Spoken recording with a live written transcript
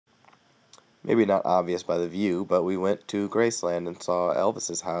maybe not obvious by the view, but we went to Graceland and saw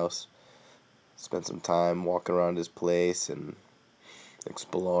Elvis's house. Spent some time walking around his place and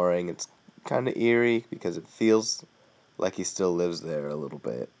exploring. It's kind of eerie because it feels like he still lives there a little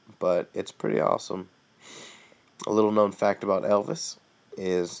bit, but it's pretty awesome. A little known fact about Elvis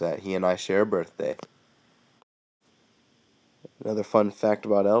is that he and I share a birthday. Another fun fact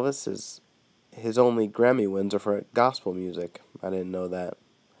about Elvis is his only Grammy wins are for gospel music. I didn't know that,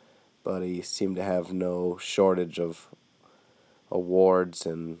 but he seemed to have no shortage of awards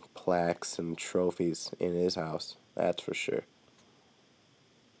and plaques and trophies in his house. That's for sure.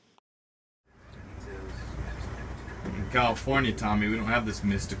 In California, Tommy, we don't have this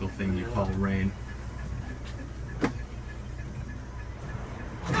mystical thing you call rain.